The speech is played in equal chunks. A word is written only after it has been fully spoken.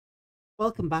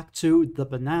Welcome back to the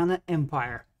Banana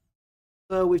Empire.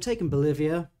 So we've taken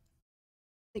Bolivia. I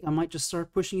think I might just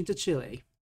start pushing into Chile.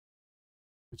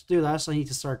 To do that, I need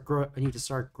to start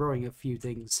growing a few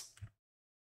things.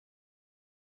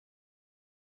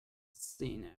 Let's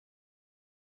see now.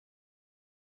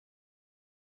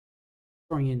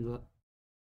 Growing in the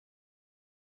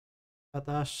about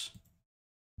that.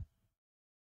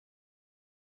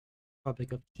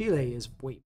 Republic of Chile is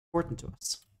way important to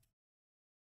us.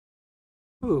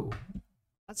 Ooh,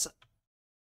 that's a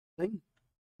thing.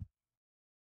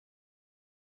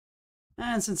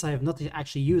 And since I have nothing to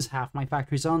actually use half my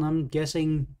factories on, I'm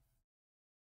getting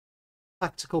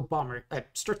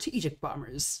strategic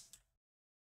bombers,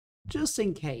 just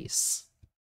in case. Of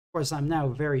course, I'm now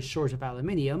very short of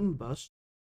aluminium, but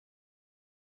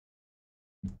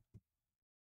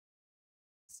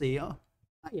see,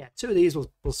 yeah, two of these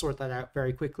will sort that out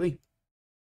very quickly,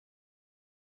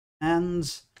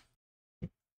 and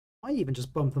I even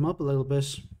just bump them up a little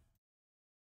bit.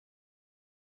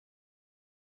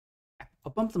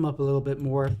 I'll bump them up a little bit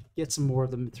more, get some more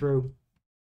of them through.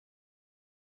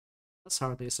 That's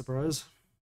hardly a surprise.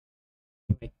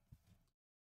 Anyway.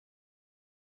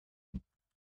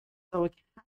 So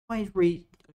I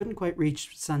couldn't quite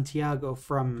reach Santiago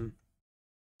from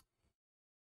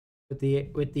with the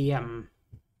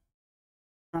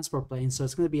transport plane, so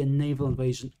it's going to be a naval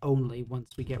invasion only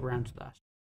once we get around to that.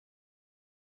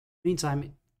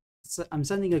 Meantime, I'm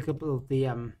sending a couple of the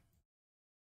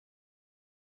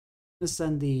let's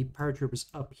send the paratroopers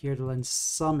up here to lend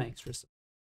some extra support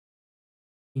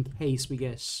in case we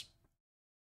get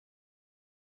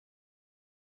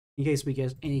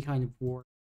any kind of war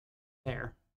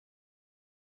there.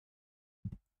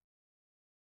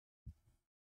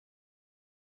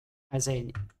 As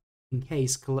in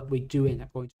case we do end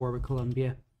up going to war with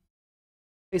Colombia.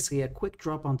 Basically, a quick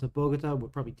drop onto Bogota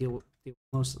would probably deal with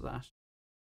most of that.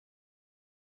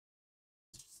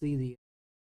 Let's see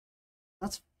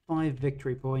that's 5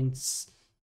 victory points.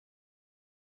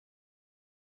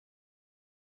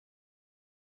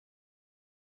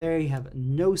 There you have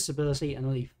no stability and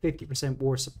only 50%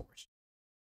 war support.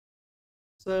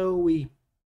 So we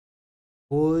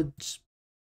would.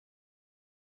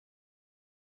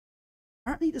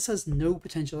 Apparently, this has no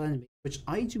potential enemy, which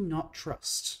I do not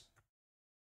trust.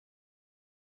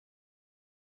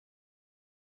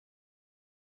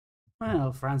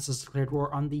 Well, France has declared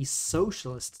war on the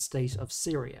socialist state of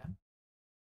Syria.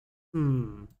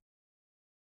 I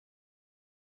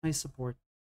support.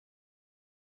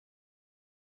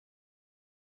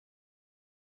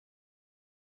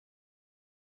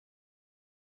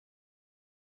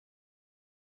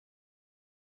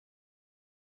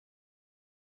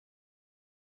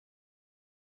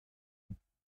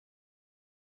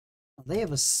 They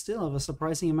still have a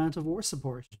surprising amount of war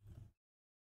support.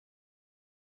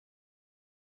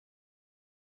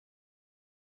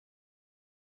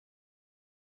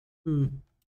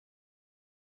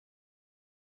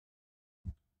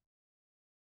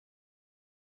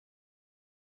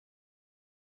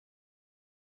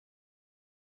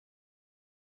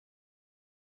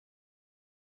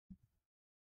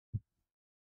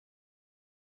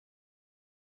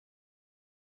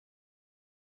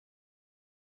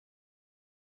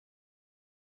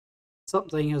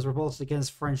 Something has revolted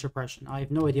against French oppression. I have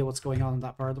no idea what's going on in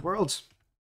that part of the world.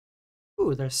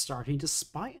 Ooh, they're starting to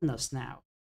spy on us now.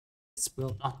 This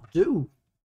will not do.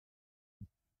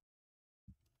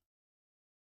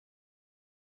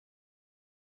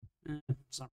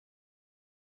 Sorry.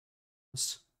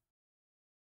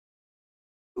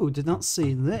 Ooh, did not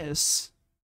see this.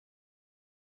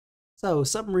 So,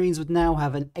 submarines would now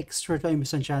have an extra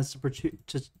 20% chance to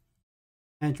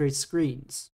penetrate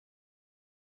screens.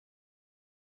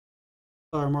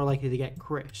 Or are more likely to get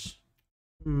crit.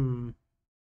 I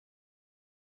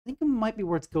think it might be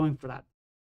worth going for that.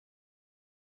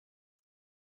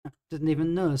 Didn't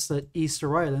even notice that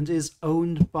Easter Island is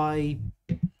owned by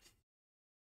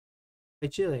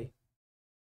Chile.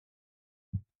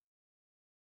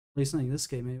 At least not in this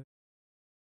game, anyway.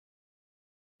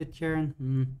 Hit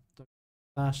Karen.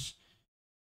 Gosh.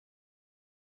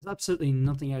 There's absolutely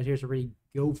nothing out here to really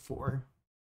go for.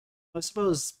 I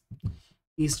suppose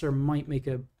Easter might make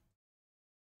a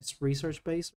research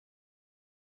base.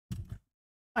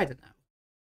 I don't know.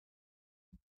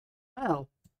 Well,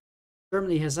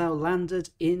 Germany has now landed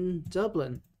in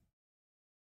Dublin.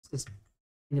 This is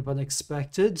kind of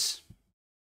unexpected.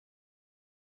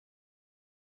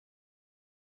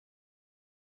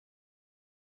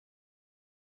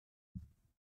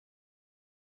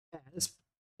 Yeah, this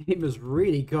game has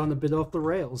really gone a bit off the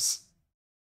rails.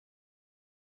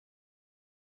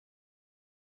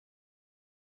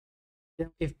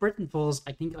 if Britain falls,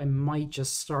 I think I might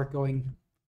just start going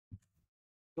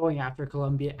after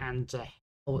Colombia and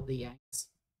hell with the Yanks.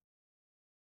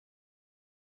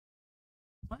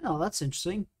 Well, that's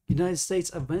interesting. United States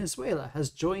of Venezuela has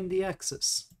joined the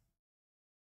Axis.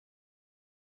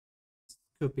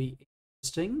 Could be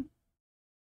interesting.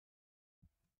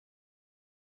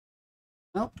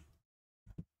 Well,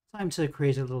 time to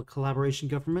create a little collaboration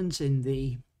government in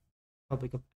the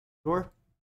Republic of Ecuador.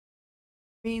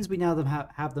 Means we now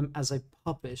have them as a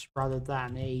puppet rather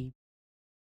than a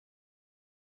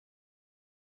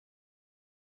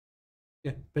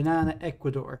banana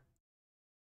Ecuador.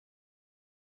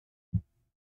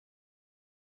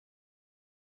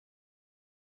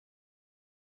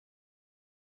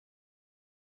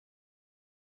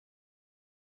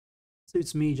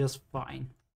 Suits me just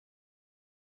fine.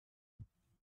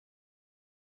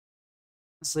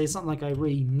 So it's not like I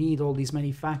really need all these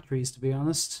many factories, to be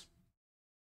honest.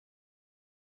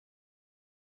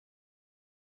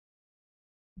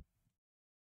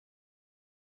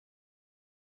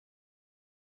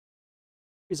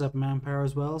 Frees up manpower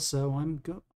as well, so I'm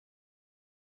good.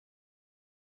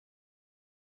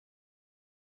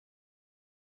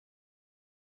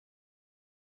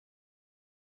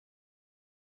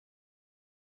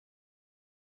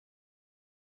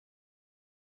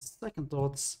 Second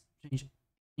thoughts, change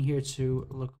here to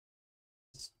look.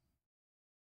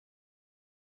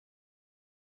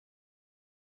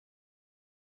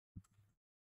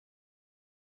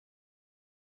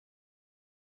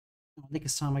 I think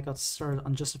it's time I got started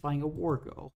on justifying a war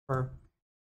goal for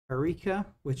Arica,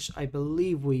 which I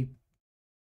believe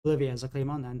Bolivia has a claim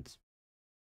on, and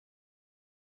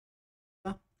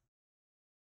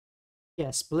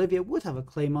yes, Bolivia would have a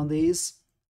claim on these,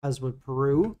 as would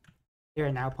Peru. They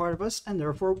are now part of us, and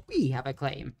therefore we have a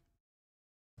claim.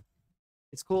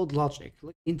 It's called logic.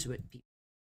 Look into it, people.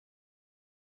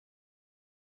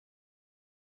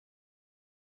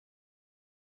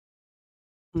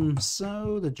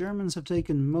 So the Germans have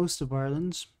taken most of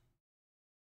Ireland,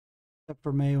 except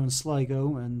for Mayo and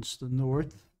Sligo and the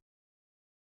north.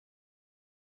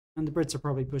 And the Brits are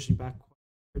probably pushing back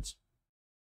quite.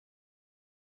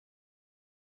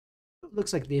 It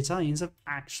looks like the Italians have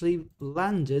actually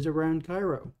landed around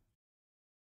Cairo.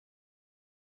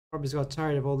 Probably got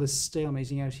tired of all this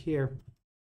stalemating out here.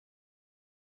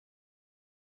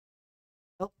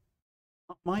 Well,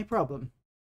 not my problem.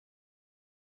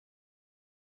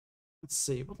 Let's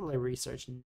see, what will I research?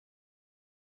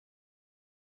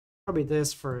 Probably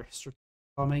this for strategic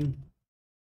bombing.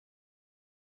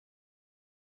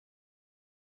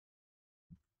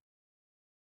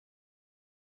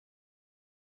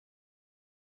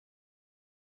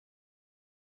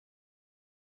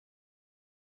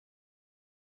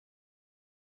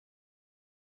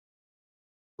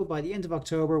 So by the end of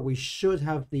October, we should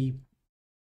have a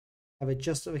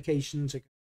justification to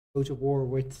go to war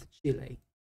with Chile.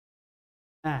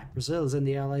 Brazil is in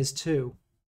the Allies too.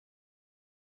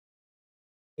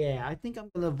 Yeah, I think I'm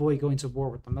going to avoid going to war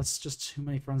with them. That's just too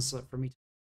many fronts for me.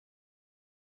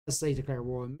 Unless they declare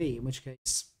war on me, in which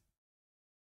case.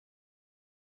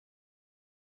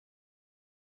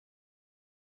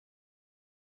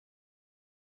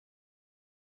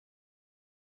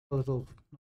 A little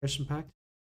question pack.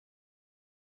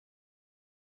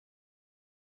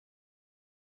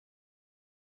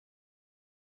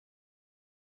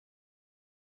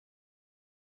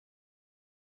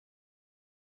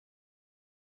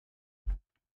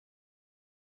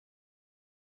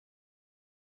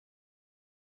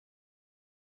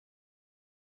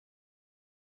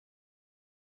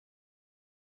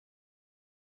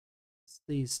 It's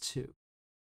these two.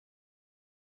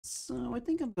 So I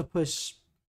think I'm going to push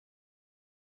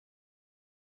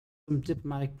some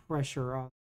diplomatic pressure on.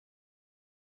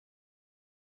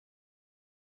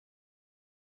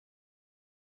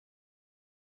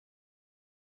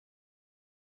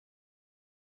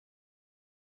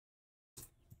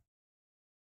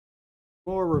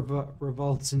 More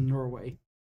revolts in Norway.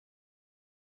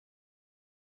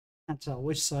 Can't tell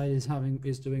which side is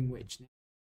doing which now.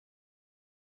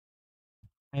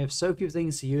 I have so few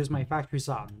things to use my factories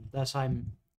on that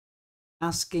I'm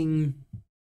asking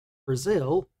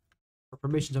Brazil for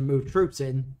permission to move troops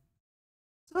in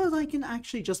so that I can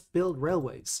actually just build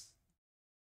railways.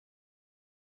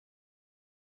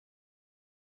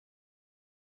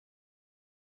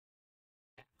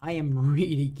 I am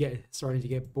really starting to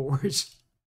get bored.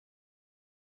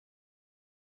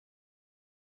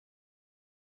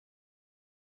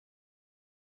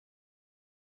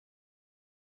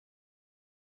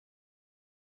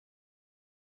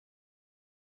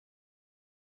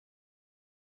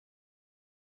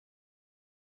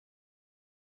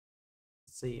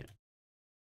 see.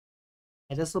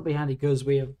 Yeah, this will be handy because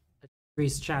we have a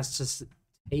increased chance to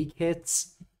take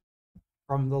hits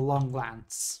from the long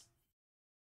lance.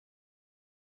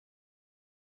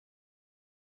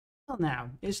 Well, now,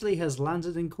 Italy has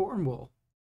landed in Cornwall.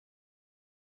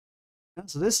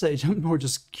 So this stage, I'm more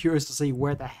just curious to see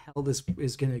where the hell this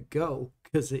is going to go,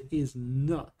 because it is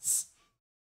nuts.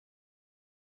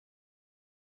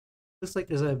 Looks like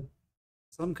there's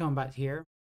some combat here.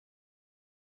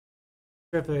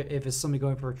 If it's somebody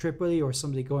going for Tripoli or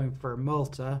somebody going for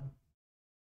Malta.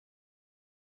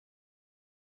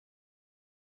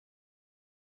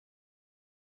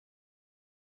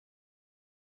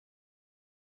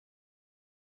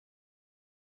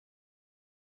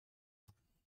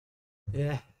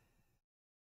 Yeah.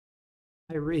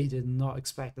 I really did not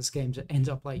expect this game to end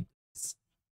up like this.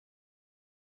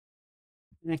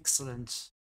 Excellent.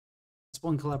 That's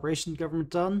one collaboration government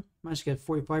done. Managed to get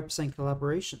 45%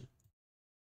 collaboration.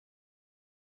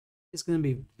 It's going to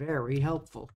be very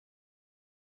helpful.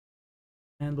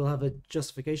 And we'll have a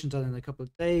justification done in a couple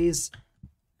of days.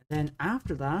 And then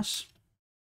after that,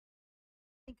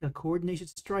 I think a coordinated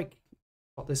strike,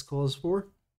 what this calls for.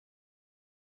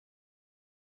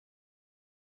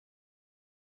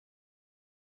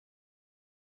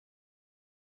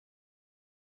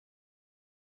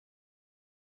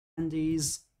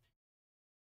 Andes.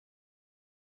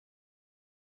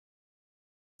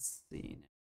 Let's see.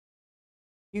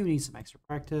 You need some extra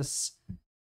practice.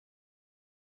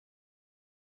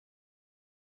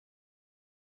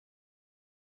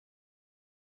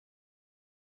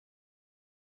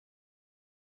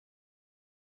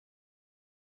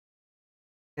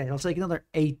 Okay, it'll take another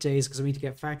 8 days because we need to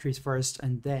get factories first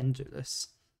and then do this.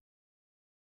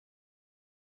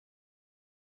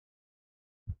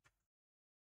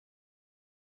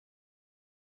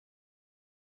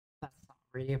 That's not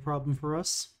really a problem for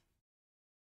us.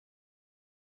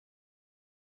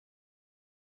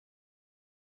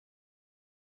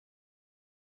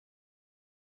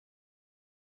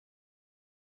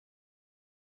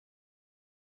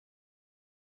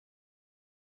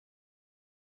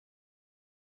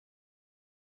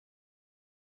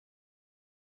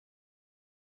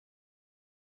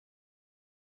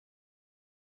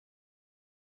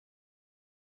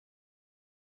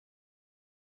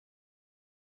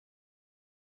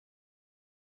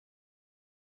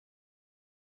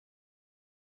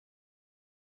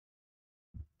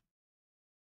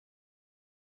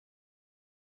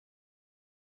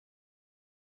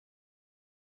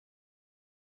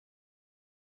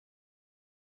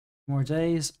 More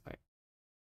days.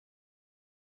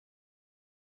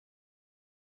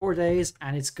 4 days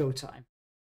and it's go time.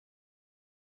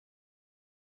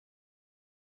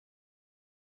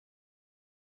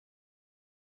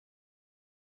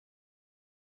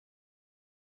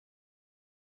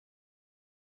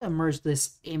 Merge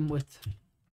this in with.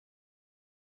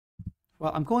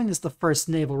 Well, I'm calling this the first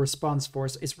naval response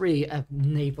force. It's really a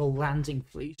naval landing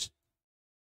fleet.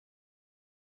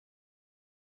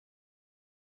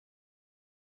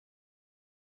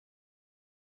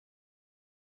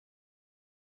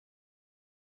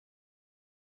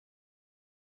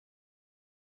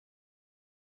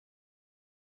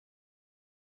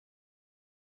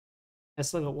 I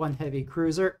still got one heavy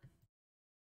cruiser.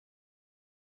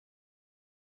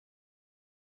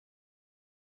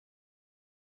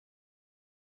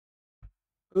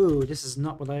 Ooh, this is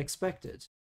not what I expected.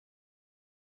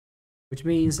 Which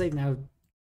means they've now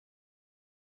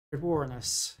declared war on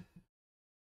us.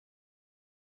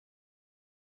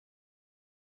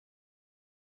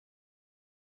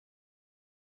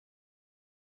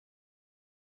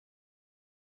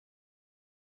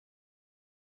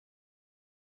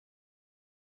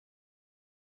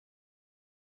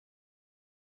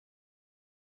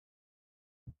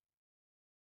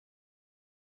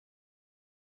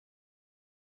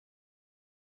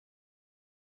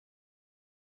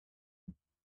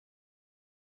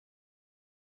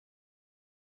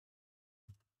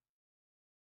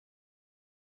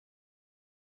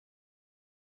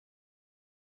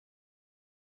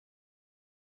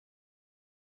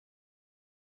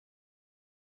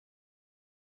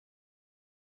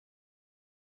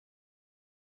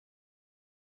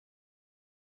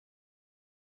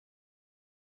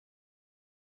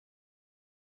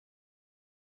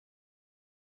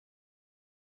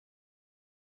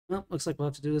 Well, looks like we'll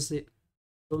have to do this.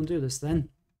 Go and do this then.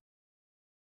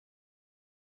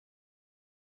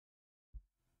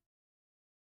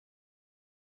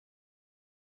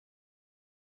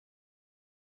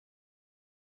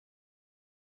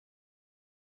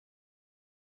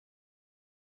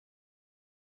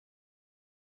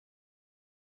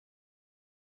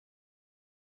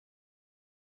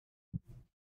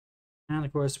 And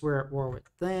of course, we're at war with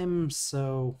them,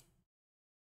 so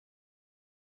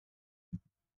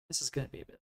this is going to be a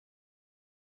bit.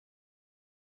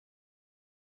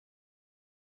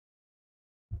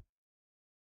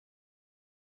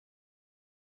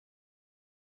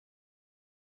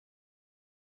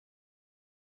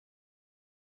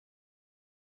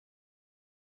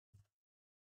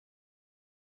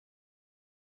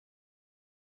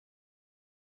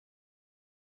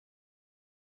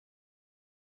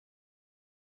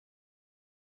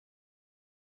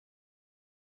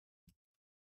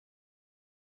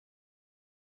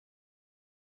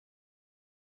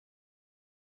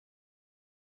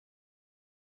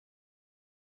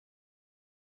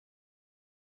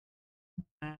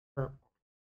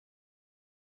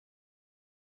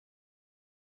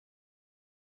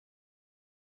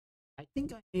 I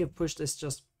think I may have pushed this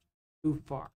just too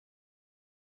far.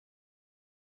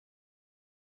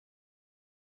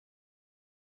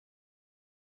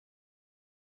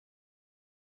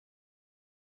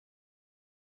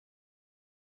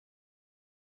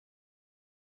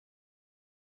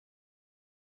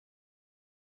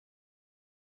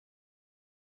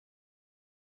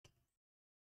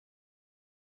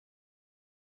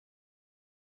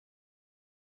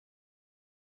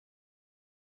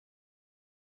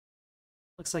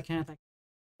 Looks like I can't think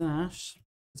of that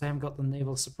because I haven't got the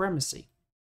naval supremacy.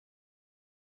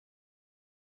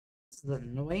 This is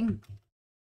annoying.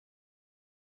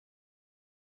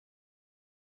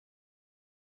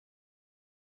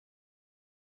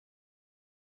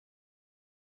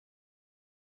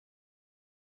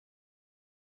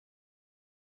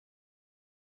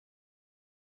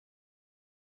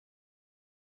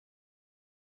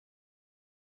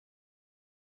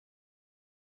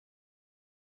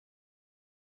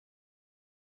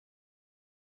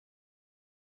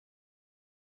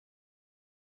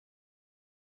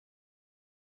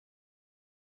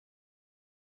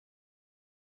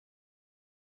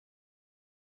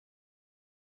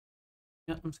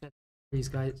 Yeah, I'm just gonna these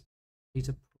guys need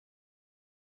to.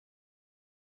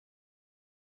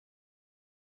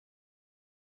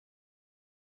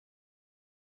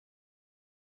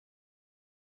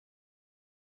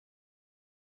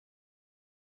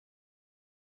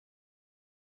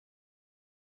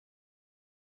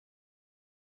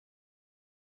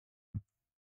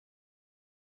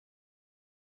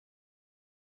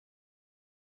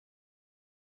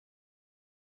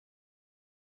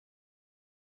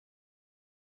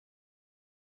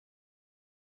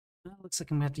 Well, looks like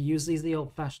I'm gonna have to use these the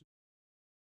old-fashioned.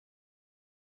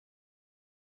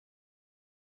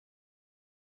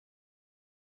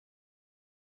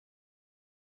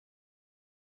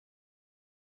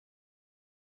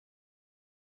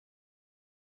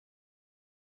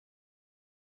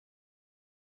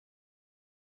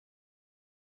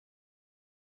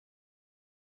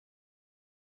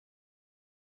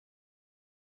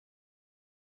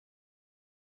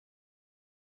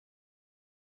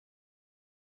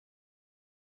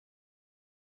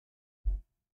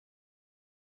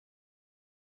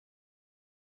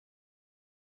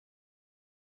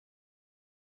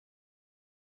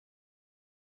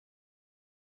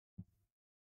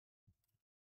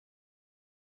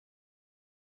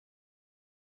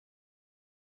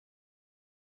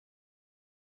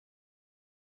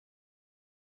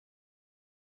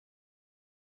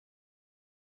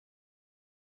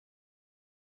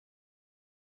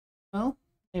 Well,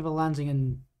 naval landing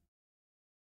in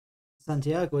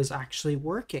Santiago is actually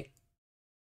working.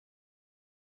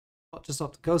 Not just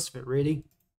off the coast of it, really.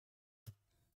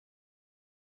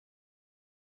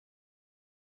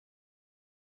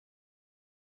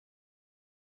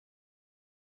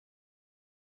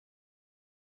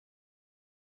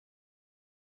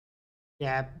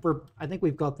 Yeah, I think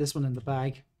we've got this one in the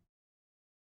bag.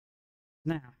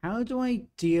 Now, how do I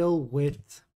deal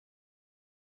with?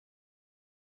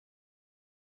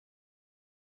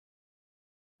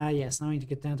 Ah, yes. Now I need to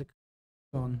get down to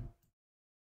gun.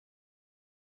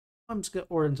 I'm just gonna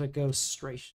order to go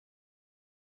straight.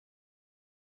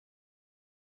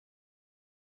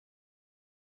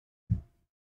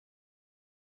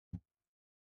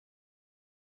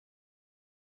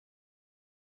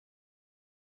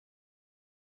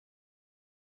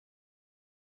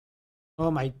 Oh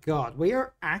my god, we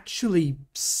are actually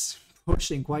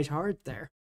pushing quite hard there.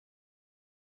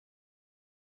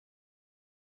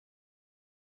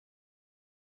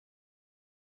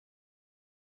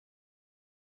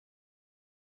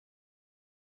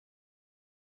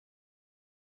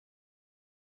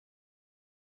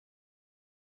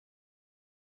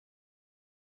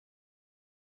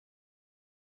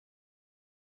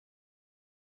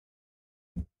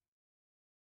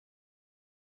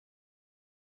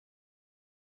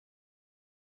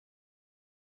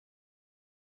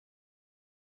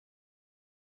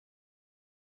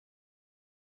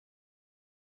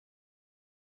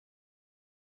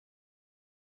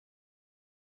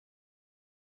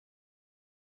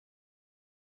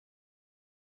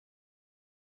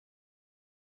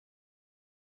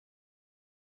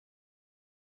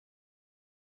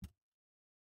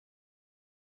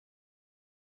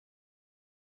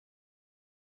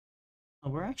 Oh,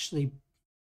 we're actually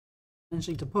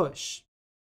managing to push.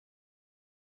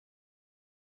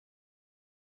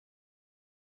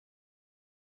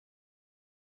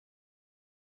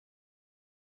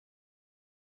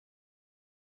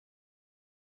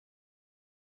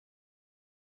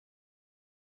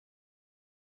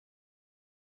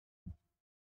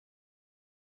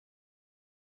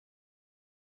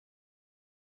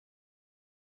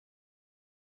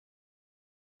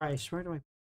 Right, where do I put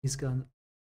these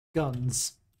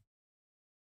guns?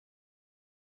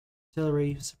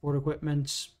 Artillery, support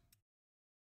equipment,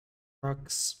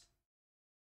 trucks.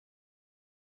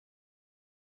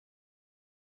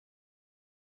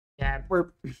 Yeah,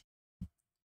 we're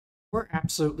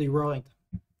absolutely rolling.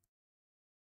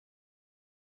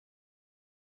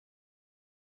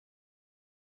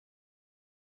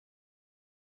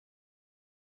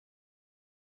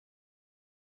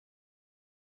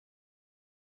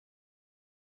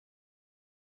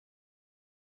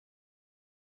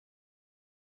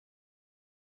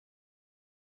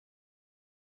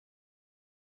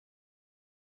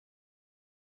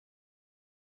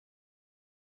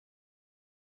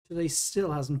 Chile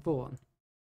still hasn't fallen.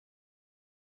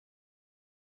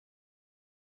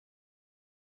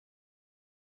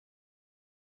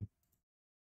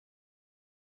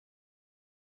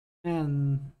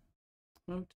 And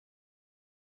oh,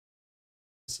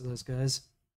 so those guys.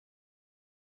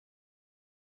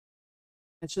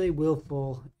 Actually, will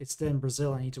fall. It's then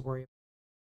Brazil I need to worry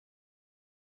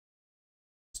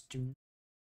about.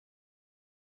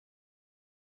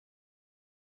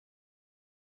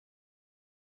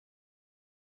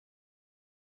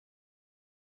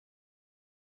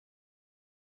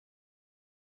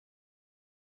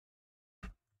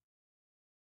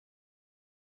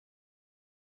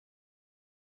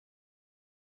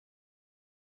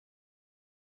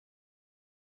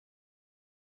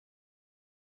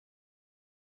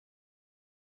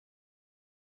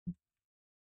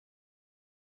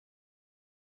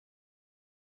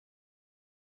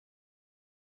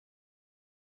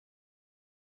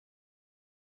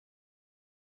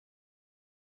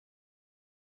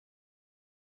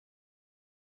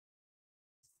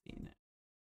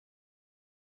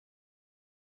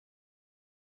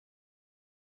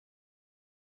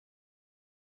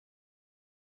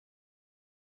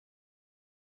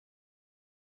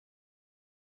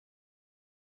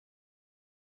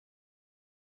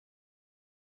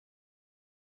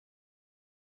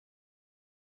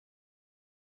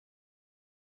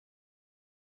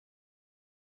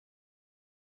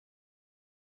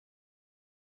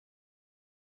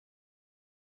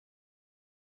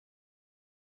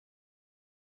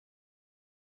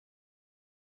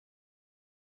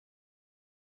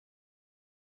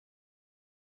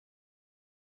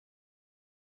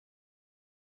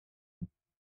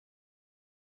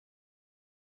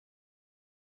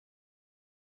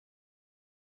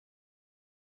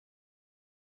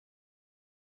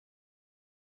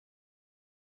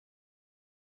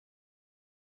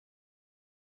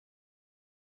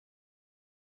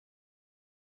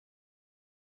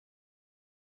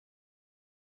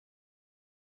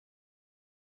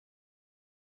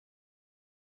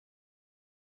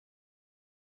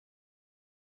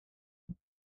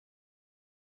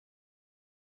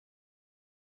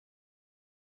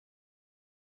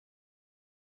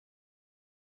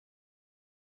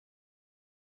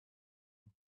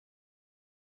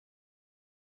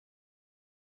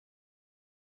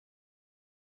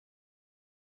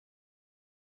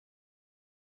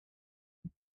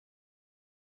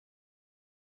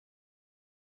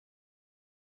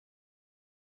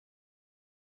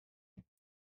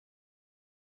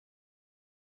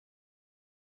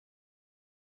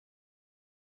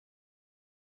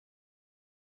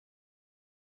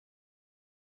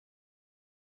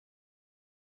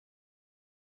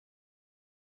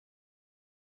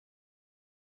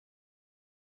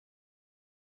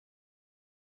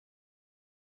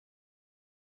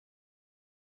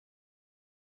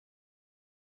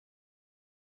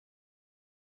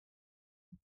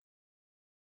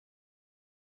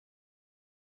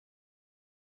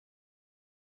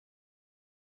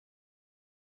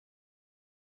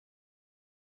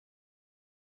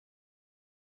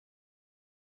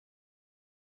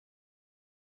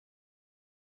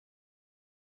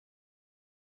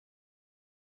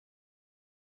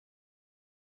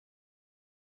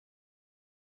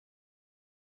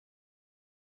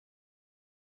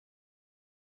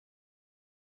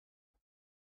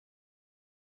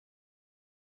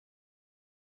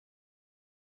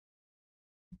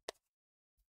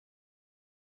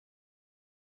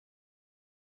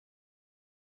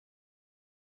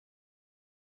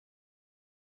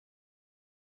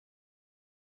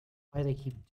 Why they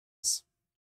keep doing this?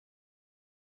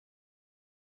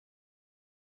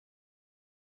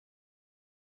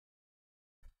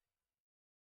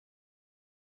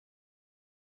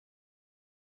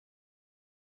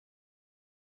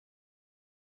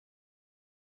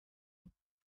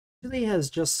 Chile has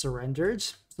just surrendered,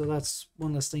 so that's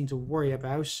one less thing to worry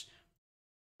about.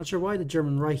 Not sure why the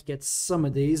German Reich gets some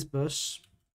of these, but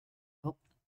well,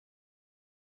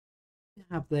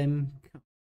 have them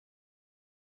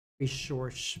be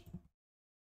short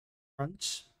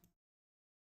front.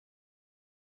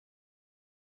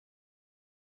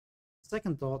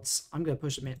 Second thoughts, I'm going to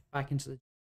push them back into the.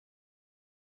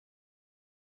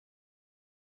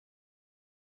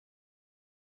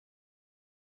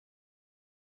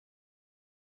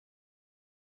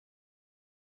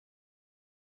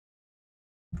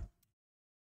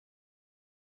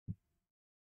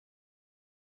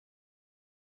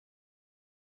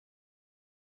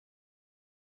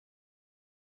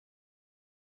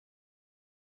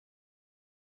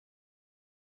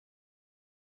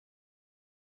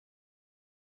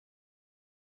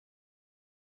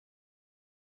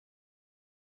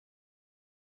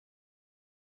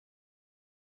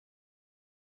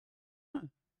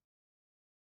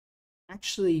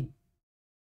 Actually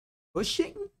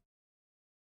pushing?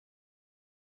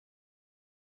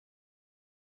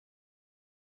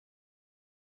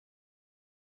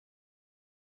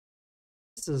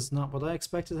 This is not what I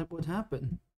expected that would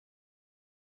happen.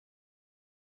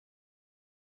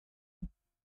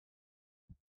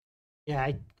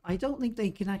 Yeah, I don't think they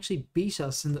can actually beat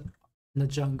us in the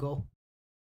jungle.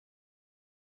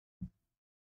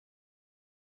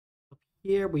 Up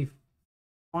here we've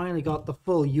finally got the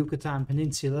full Yucatan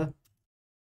Peninsula.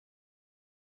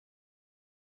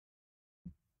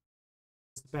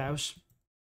 It's about.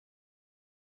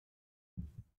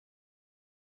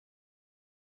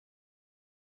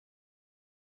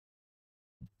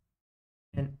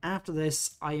 And after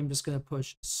this, I am just going to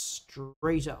push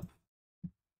straight up.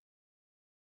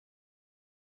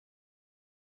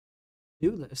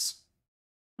 Do this.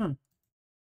 Hmm.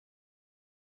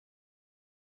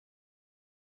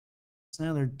 So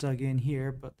now they're dug in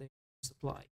here, but they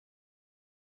supply.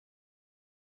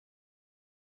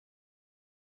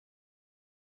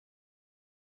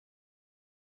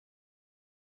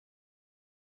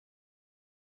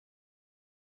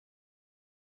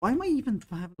 Why am I even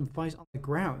having them fight on the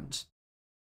ground?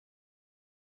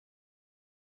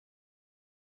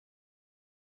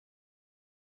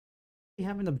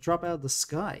 Having them drop out of the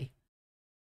sky.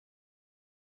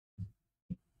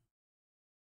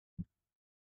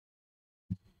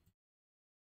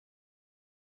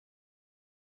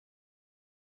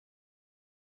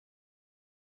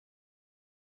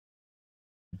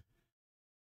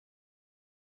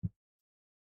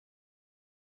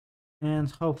 And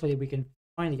hopefully we can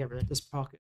finally get rid of this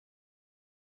pocket.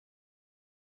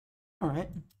 Alright.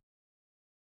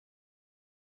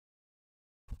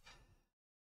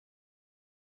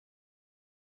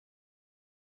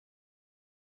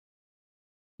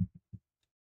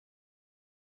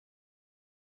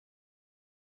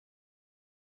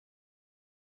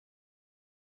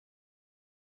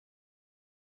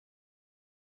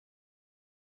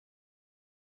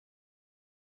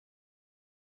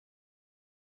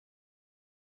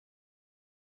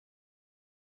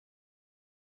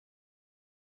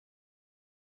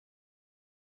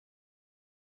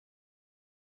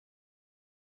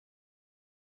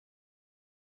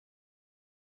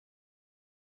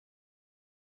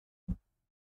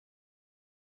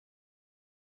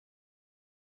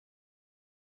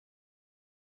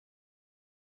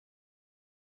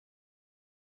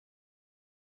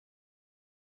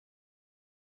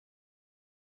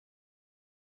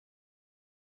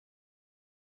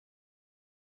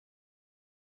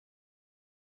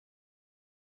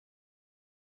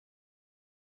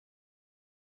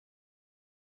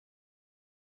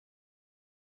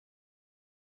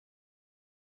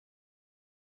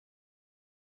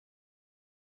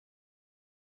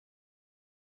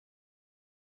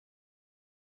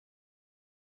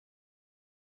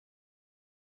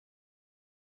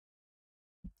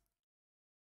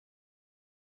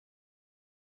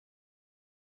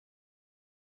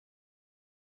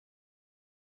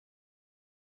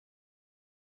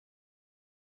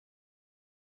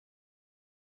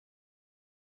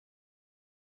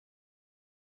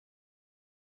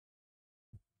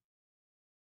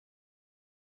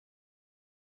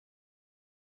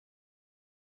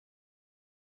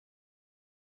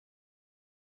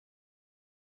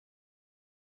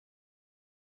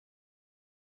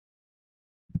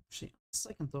 Actually,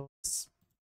 second thoughts.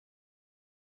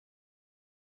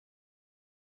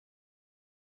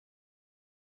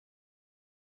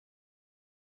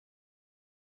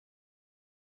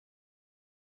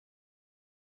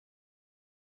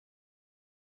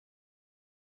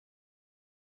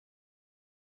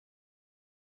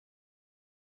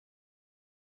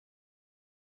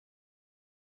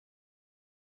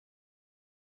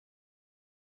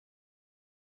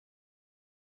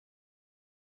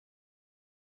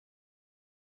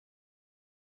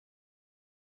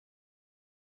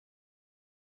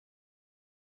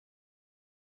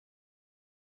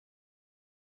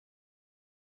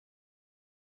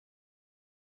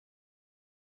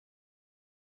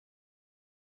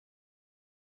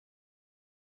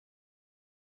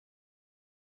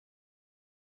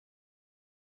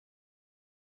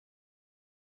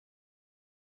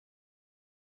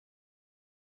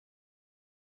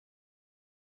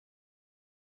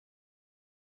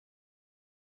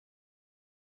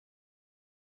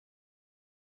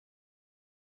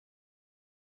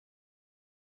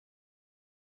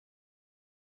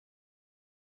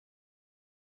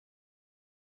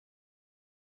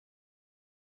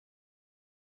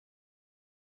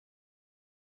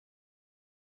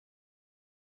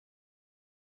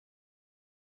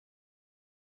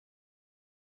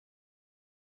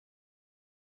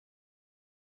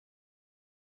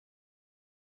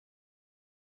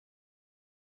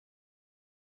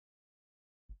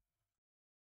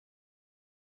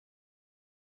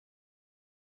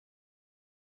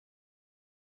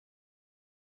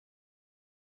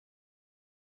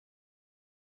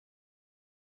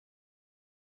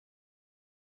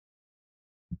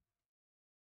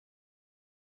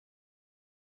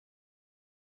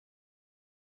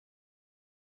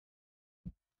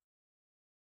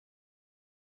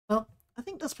 I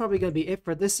think that's probably going to be it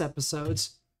for this episode.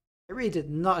 I really did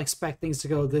not expect things to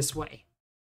go this way.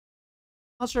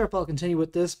 Not sure if I'll continue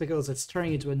with this because it's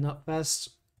turning into a nut fest.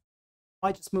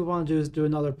 Might just move on and do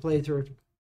another playthrough,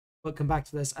 but come back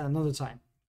to this at another time.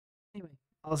 Anyway,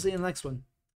 I'll see you in the next one.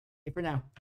 Okay, for now.